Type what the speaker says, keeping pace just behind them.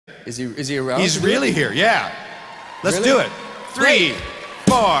Is he around? He's really here, yeah. Let's do it. 3,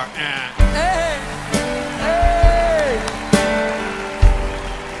 4, and... Hey!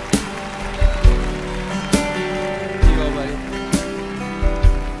 You go, buddy.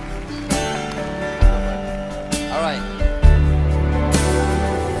 All right.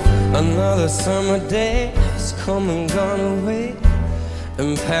 Another summer day has come and gone away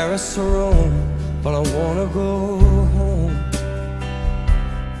in Paris or Rome, but I wanna go home.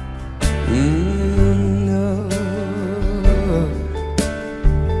 No.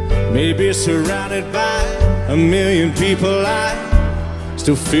 Maybe surrounded by a million people, I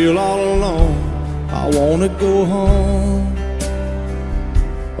still feel all alone. I wanna go home.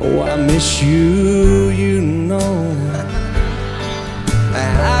 Oh, I miss you, you know.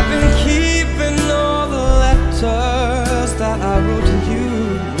 I've been keeping all the letters that I wrote to you,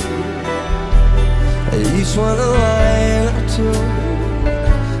 each one a line or two.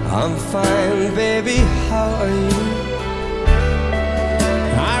 I'm fine, baby, how are you?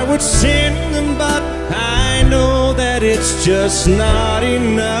 I would send them, but I know that it's just not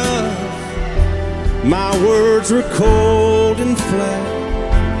enough. My words were cold and flat,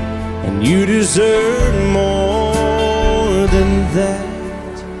 and you deserve more than that.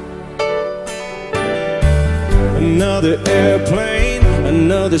 Another airplane,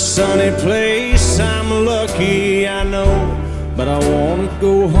 another sunny place. I'm lucky, I know, but I wanna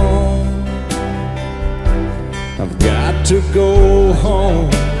go home. I've got to go home.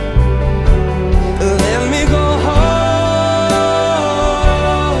 Let me go home,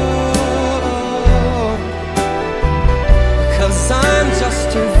 'cause I'm just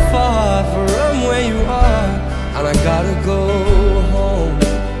too far from where you are, and I gotta go home.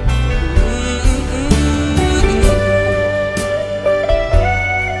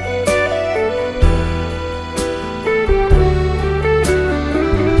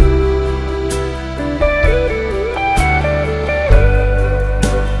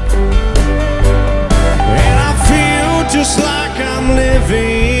 Just like I'm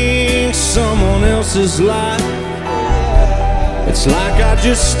living someone else's life. It's like I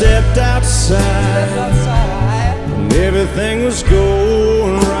just stepped outside and everything was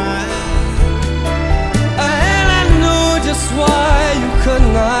going right. And I know just why you could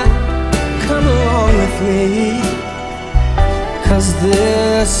not come along with me, 'cause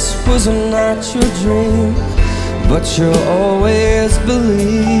this was not your dream, but you always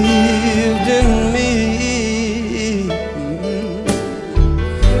believed in me.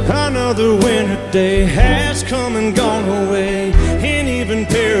 Another winter day has come and gone away, and even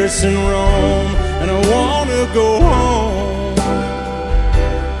Paris and Rome, and I wanna go home.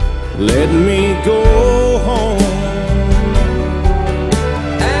 Let me go home.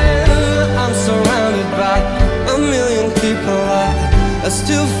 And I'm surrounded by a million people, I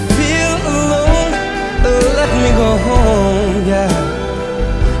still feel alone. Let me go home, yeah.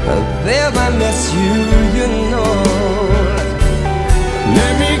 Babe, I miss you, you know.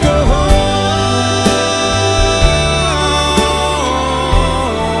 Let me go home.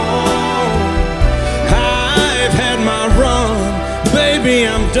 I've had my run, baby,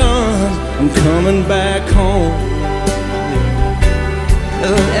 I'm done. I'm coming back home.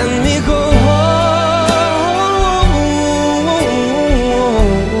 Let me go home,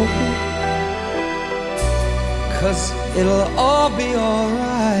 'cause it'll all be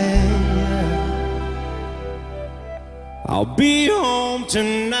alright. I'll be home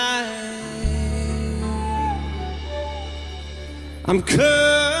tonight. I'm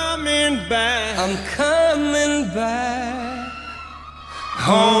coming back. I'm coming back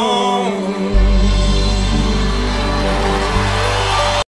Home.